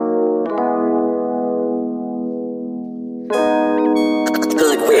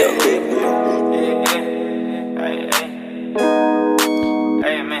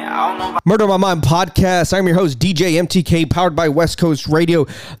Murder on My Mind podcast. I'm your host, DJ MTK, powered by West Coast Radio.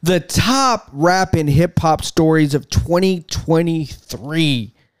 The top rap and hip hop stories of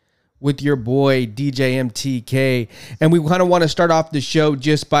 2023 with your boy, DJ MTK. And we kind of want to start off the show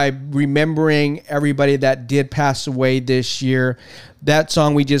just by remembering everybody that did pass away this year. That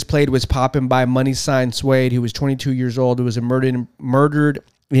song we just played was Poppin' by Money Sign Suede, who was 22 years old, who was murdered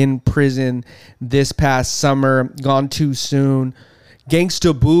in prison this past summer, gone too soon.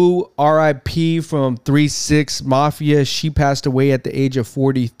 Gangsta Boo, R.I.P. from 3-6 Mafia. She passed away at the age of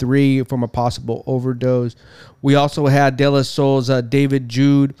 43 from a possible overdose. We also had De La Soul's David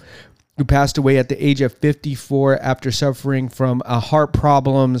Jude, who passed away at the age of 54 after suffering from heart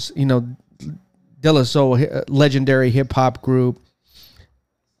problems. You know, De La Soul, legendary hip-hop group.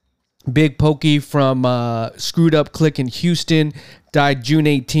 Big Pokey from Screwed Up Click in Houston died June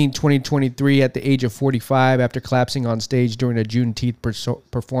 18, 2023 at the age of 45 after collapsing on stage during a Juneteenth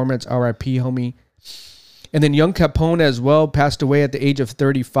performance. R.I.P. homie. And then Young Capone as well passed away at the age of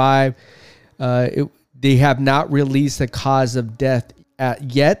 35. They have not released the cause of death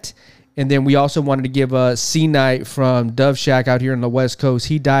yet. And then we also wanted to give a C-Night from Dove Shack out here on the West Coast.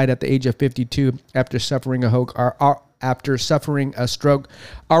 He died at the age of 52 after suffering a stroke.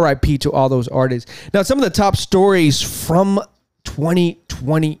 R.I.P. to all those artists. Now, some of the top stories from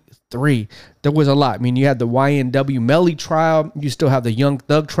 2023. There was a lot. I mean, you had the YNW Melly trial. You still have the Young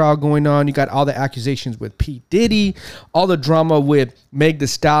Thug trial going on. You got all the accusations with P. Diddy. All the drama with Meg Thee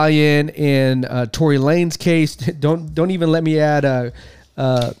Stallion and Tory Lanez case. Don't even let me add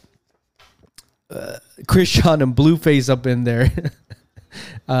Christian and Blueface up in there.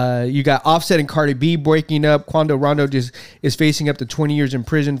 You got Offset and Cardi B breaking up. Quando Rondo just is facing up to 20 years in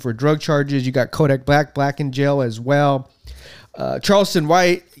prison for drug charges. You got Kodak Black in jail as well. Charleston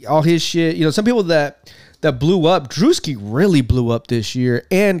White, all his shit. You know, some people that blew up. Drewski really blew up this year.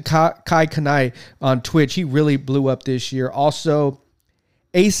 And Kai Kanai on Twitch, he really blew up this year. Also,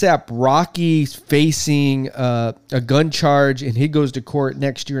 ASAP Rocky facing a gun charge, and he goes to court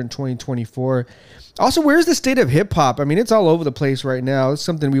next year in 2024. Also, where's the state of hip-hop? I mean, it's all over the place right now. It's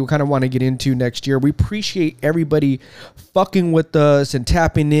something we kind of want to get into next year. We appreciate everybody fucking with us and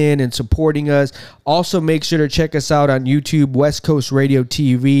tapping in and supporting us. Also, make sure to check us out on YouTube, West Coast Radio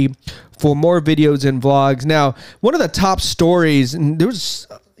TV, for more videos and vlogs. Now, one of the top stories, and we just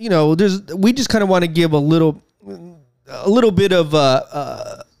kind of want to give a little bit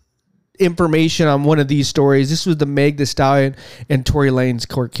of information on one of these stories. This was the Meg Thee Stallion and Tory Lanez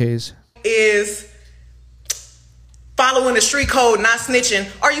court case. Is following the street code, not snitching.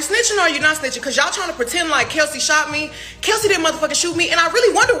 Are you snitching or are you not snitching? Because y'all trying to pretend like Kelsey shot me. Kelsey didn't motherfucking shoot me. And I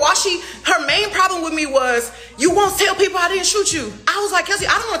really wonder why her main problem with me was, you won't tell people I didn't shoot you. I was like, Kelsey,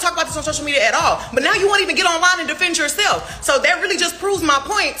 I don't want to talk about this on social media at all. But now you won't even get online and defend yourself. So that really just proves my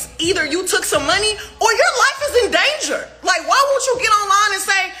points. Either you took some money or your life is in danger. Like, why won't you get online and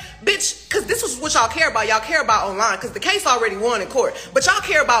say, bitch, because this is what y'all care about. Y'all care about online because the case already won in court. But y'all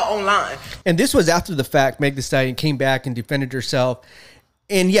care about online. And this was after the fact. Meg Thee Stallion came back and defended herself.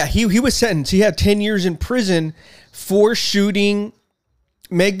 And yeah, he was sentenced. He had 10 years in prison for shooting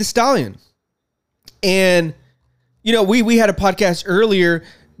Meg Thee Stallion. And, you know, we had a podcast earlier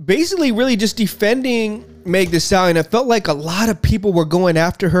basically really just defending Meg Thee Stallion. I felt like a lot of people were going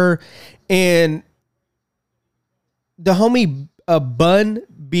after her. And the homie Bun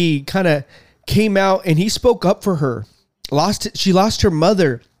B kind of came out and he spoke up for her. She lost her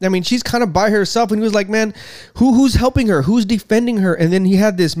mother. I mean, she's kind of by herself, and he was like, man, who's helping her? Who's defending her? And then he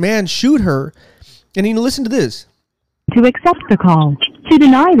had this man shoot her. And you listen to this. To accept the call. To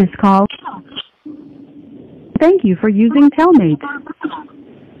deny this call. Thank you for using Telmate.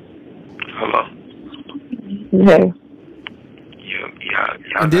 Hello. Hey. Yeah.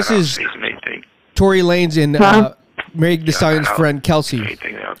 And this is Tory Lanez and Meg Thee Stallion's friend Kelsey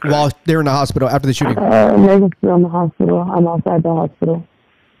while they're in the hospital after the shooting. Megan's still in the hospital. I'm outside the hospital.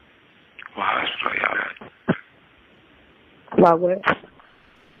 What hospital y'all at? Why what?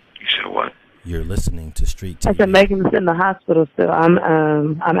 You said what? You're listening to Street TV. I said Megan's in the hospital still. I'm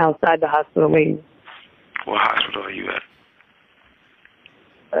outside the hospital waiting. What hospital are you at?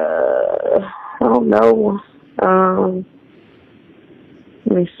 I don't know.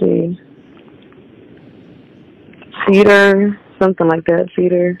 Let me see. Cedar, something like that.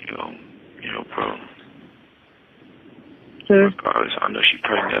 Cedar. Yo, bro. Sure. Regardless, I know she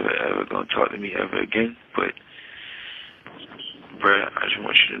probably never ever gonna talk to me ever again, but, bruh, I just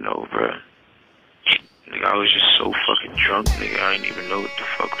want you to know, bruh. Nigga, I was just so fucking drunk, nigga. I didn't even know what the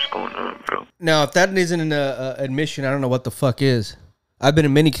fuck was going on, bro. Now, if that isn't an admission, I don't know what the fuck is. I've been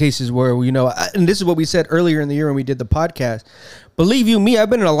in many cases where, and this is what we said earlier in the year when we did the podcast. Believe you me, I've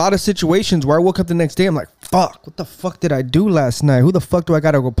been in a lot of situations where I woke up the next day, I'm like, fuck, what the fuck did I do last night? Who the fuck do I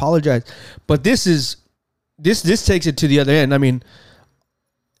got to go apologize? But this takes it to the other end. I mean,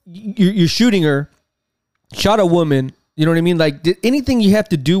 you're shooting her, shot a woman, you know what I mean? Like anything you have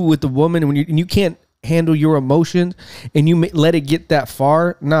to do with the woman when you can't handle your emotions and you let it get that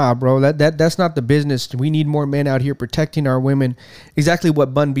far, nah, bro, that's not the business. We need more men out here protecting our women. Exactly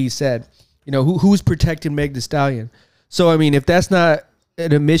what Bun B said. Who's protecting Meg Thee Stallion? So I mean, if that's not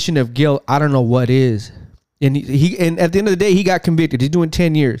an admission of guilt, I don't know what is. And and at the end of the day, he got convicted. He's doing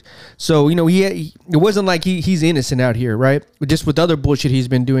 10 years. So, it wasn't like he's innocent out here, right? Just with other bullshit he's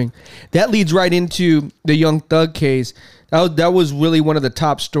been doing. That leads right into the Young Thug case. That was really one of the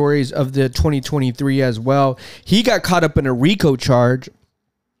top stories of the 2023 as well. He got caught up in a RICO charge.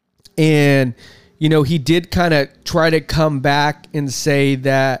 And, he did kind of try to come back and say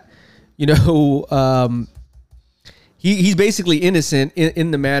that, he's basically innocent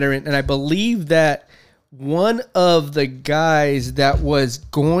in the matter. And I believe that one of the guys that was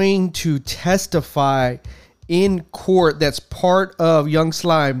going to testify in court that's part of Young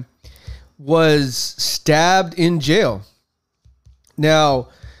Slime was stabbed in jail. Now,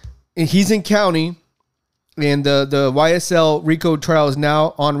 he's in county, and the YSL RICO trial is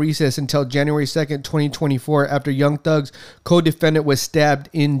now on recess until January 2nd, 2024, after Young Thug's co-defendant was stabbed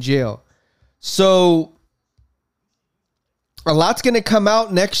in jail. So, a lot's going to come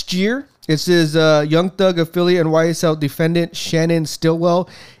out next year. It says Young Thug affiliate and YSL defendant Shannon Stillwell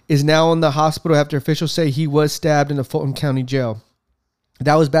is now in the hospital after officials say he was stabbed in the Fulton County jail.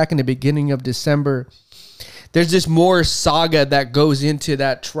 That was back in the beginning of December. There's just more saga that goes into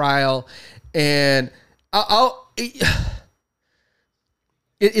that trial. And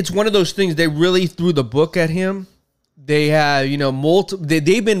it's one of those things. They really threw the book at him. They have, multiple.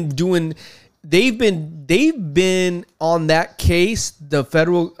 They've been on that case, the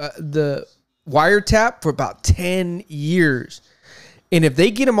federal, the wiretap, for about 10 years. And if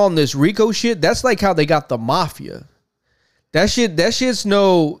they get him on this RICO shit, that's like how they got the mafia. That shit's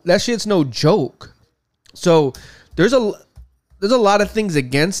no joke. So there's a lot of things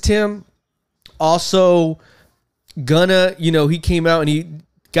against him. Also, Gunna, he came out and he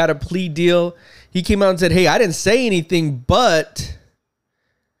got a plea deal. He came out and said, hey, I didn't say anything, but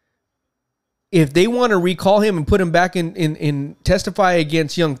if they want to recall him and put him back in testify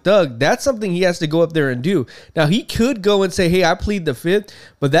against Young Thug, that's something he has to go up there and do. Now, he could go and say, hey, I plead the fifth,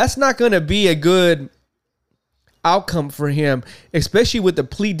 but that's not going to be a good outcome for him, especially with the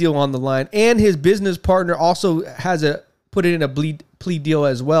plea deal on the line. And his business partner also has put it in a plea deal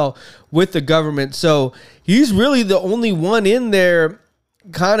as well with the government. So he's really the only one in there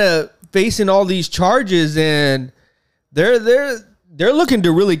kind of facing all these charges, and they're looking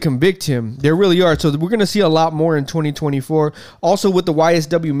to really convict him. They really are. So we're going to see a lot more in 2024. Also with the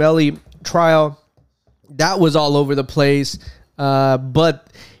YSW Melly trial, that was all over the place. But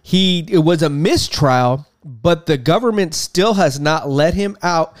it was a mistrial, but the government still has not let him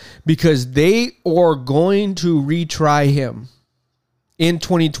out because they are going to retry him in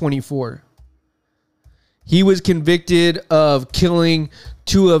 2024. He was convicted of killing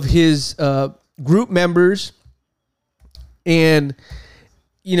two of his group members. And,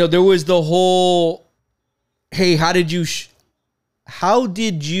 there was the whole, hey, how did you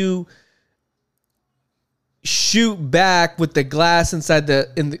shoot back with the glass inside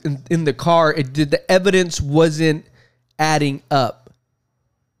in the car? The evidence wasn't adding up.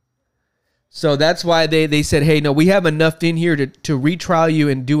 So that's why they said, hey, no, we have enough in here to retrial you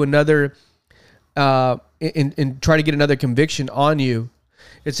and do another, and try to get another conviction on you.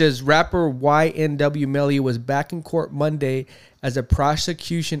 It says rapper YNW Melly was back in court Monday as a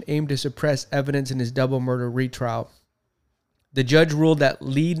prosecution aimed to suppress evidence in his double murder retrial. The judge ruled that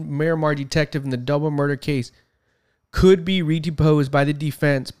lead Miramar detective in the double murder case could be redeposed by the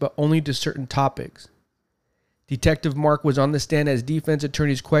defense, but only to certain topics. Detective Mark was on the stand as defense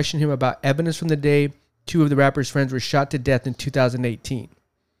attorneys questioned him about evidence from the day two of the rapper's friends were shot to death in 2018.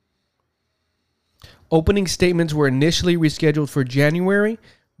 Opening statements were initially rescheduled for January,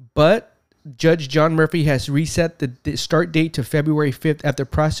 but Judge John Murphy has reset the start date to February 5th after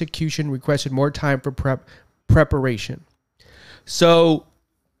prosecution requested more time for preparation. So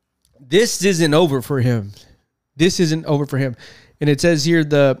this isn't over for him. And it says here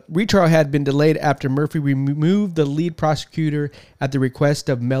the retrial had been delayed after Murphy removed the lead prosecutor at the request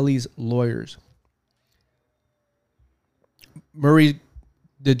of Melly's lawyers.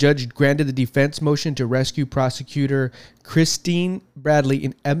 The judge granted the defense motion to rescue prosecutor Christine Bradley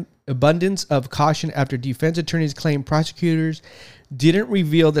in abundance of caution after defense attorneys claimed prosecutors didn't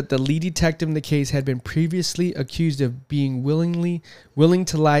reveal that the lead detective in the case had been previously accused of being willing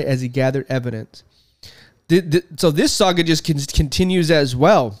to lie as he gathered evidence. So this saga just continues as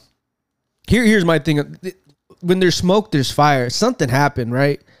well. Here's my thing. When there's smoke, there's fire. Something happened,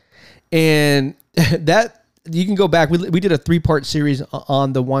 right? And that you can go back. We did a 3-part series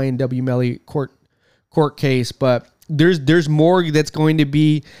on the YNW Melly court case, but there's more that's going to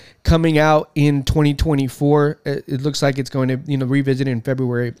be coming out in 2024. It looks like it's going to revisit in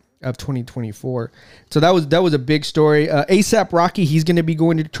February of 2024. So that was a big story. ASAP Rocky, he's going to be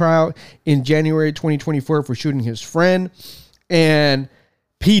going to trial in January 2024 for shooting his friend. And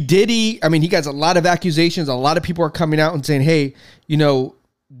P. Diddy, I mean, he got a lot of accusations. A lot of people are coming out and saying, hey,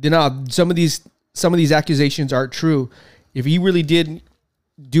 some of these accusations are true. If he really did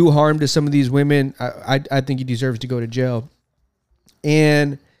do harm to some of these women, I think he deserves to go to jail.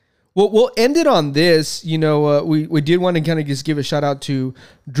 And we'll end it on this. We did want to kind of just give a shout out to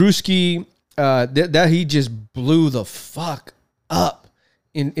Drewski, that he just blew the fuck up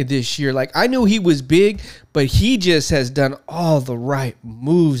in this year. Like, I knew he was big, but he just has done all the right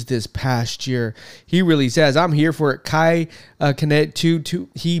moves this past year. He really says, I'm here for it. Kai Cenat too,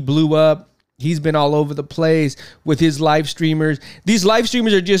 he blew up. He's been all over the place with his live streamers. These live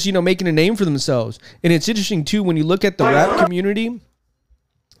streamers are just, making a name for themselves. And it's interesting too, when you look at the rap community,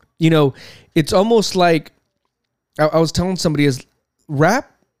 it's almost like, I was telling somebody, is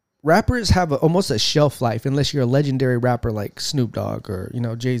rappers have almost a shelf life, unless you're a legendary rapper like Snoop Dogg or,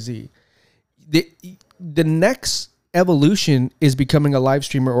 Jay-Z. The next evolution is becoming a live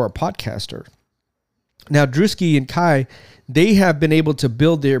streamer or a podcaster. Now, Drewski and Kai, they have been able to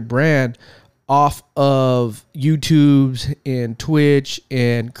build their brand off of YouTube's and Twitch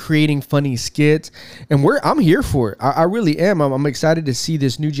and creating funny skits. And I'm here for it. I really am. I'm excited to see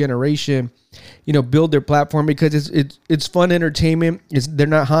this new generation, build their platform, because it's fun entertainment. They're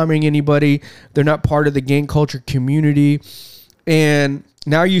not harming anybody. They're not part of the gang culture community. And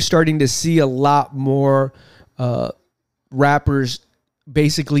now you're starting to see a lot more rappers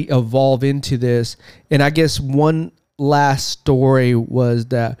basically evolve into this. And I guess one last story was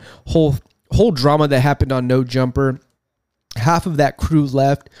that whole drama that happened on No Jumper. Half of that crew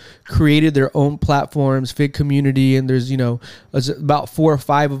left, created their own platforms, Fig Community, and there's about 4 or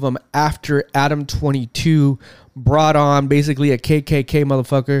 5 of them after Adam 22 brought on basically a KKK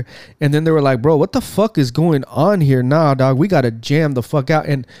motherfucker. And then they were like, bro, what the fuck is going on here? Nah, dog, we got to jam the fuck out.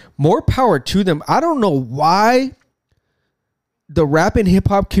 And more power to them. I don't know why the rap and hip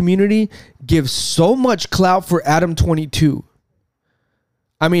hop community gives so much clout for Adam 22.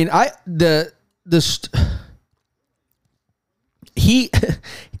 I mean, he,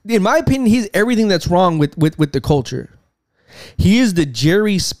 in my opinion, he's everything that's wrong with the culture. He is the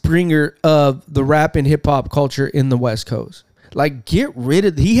Jerry Springer of the rap and hip hop culture in the West Coast. Like, get rid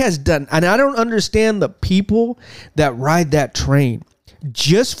of, he has done, and I don't understand the people that ride that train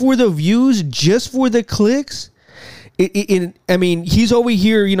just for the views, just for the clicks. I mean, he's over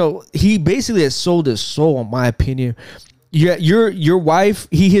here, he basically has sold his soul, in my opinion. Yeah, your wife,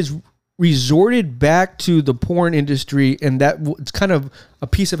 he has resorted back to the porn industry, and it's kind of a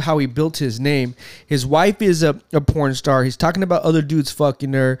piece of how he built his name. His wife is a porn star. He's talking about other dudes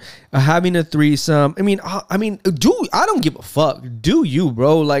fucking her, having a threesome. I mean, I don't give a fuck. Do you,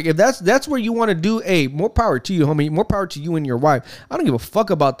 bro? Like, if that's where you want to do, hey, more power to you, homie. More power to you and your wife. I don't give a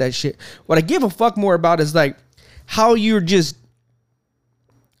fuck about that shit. What I give a fuck more about is like how you're just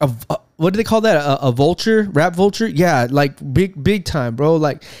what do they call that? A vulture, rap vulture? Yeah, like big time, bro.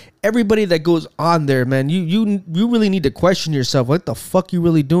 Like, everybody that goes on there, man, you really need to question yourself. What the fuck you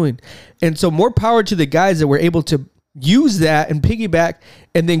really doing? And so more power to the guys that were able to use that and piggyback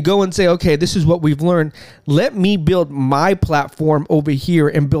and then go and say, okay, this is what we've learned. Let me build my platform over here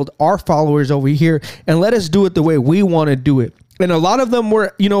and build our followers over here, and let us do it the way we want to do it. And a lot of them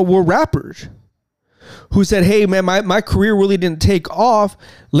were rappers who said, hey, man, my career really didn't take off.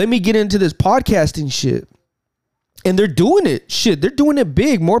 Let me get into this podcasting shit. And they're doing it. Shit, they're doing it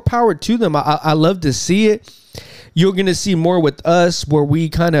big. More power to them. I love to see it. You're going to see more with us where we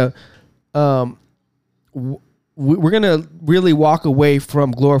kind of, we're going to really walk away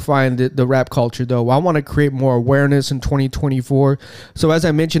from glorifying the rap culture, though. I want to create more awareness in 2024. So as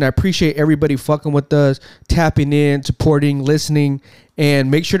I mentioned, I appreciate everybody fucking with us, tapping in, supporting, listening,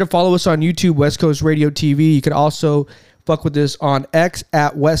 and make sure to follow us on YouTube, West Coast Radio TV. You can also fuck with us on X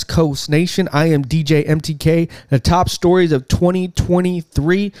at West Coast Nation. I am DJ MTK. The top stories of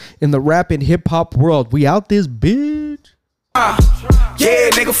 2023 in the rap and hip hop world. We out this bitch. Yeah,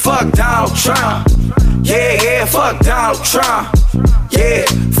 nigga, fuck Donald Trump. Yeah, fuck Donald Trump. Yeah,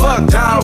 fuck dog.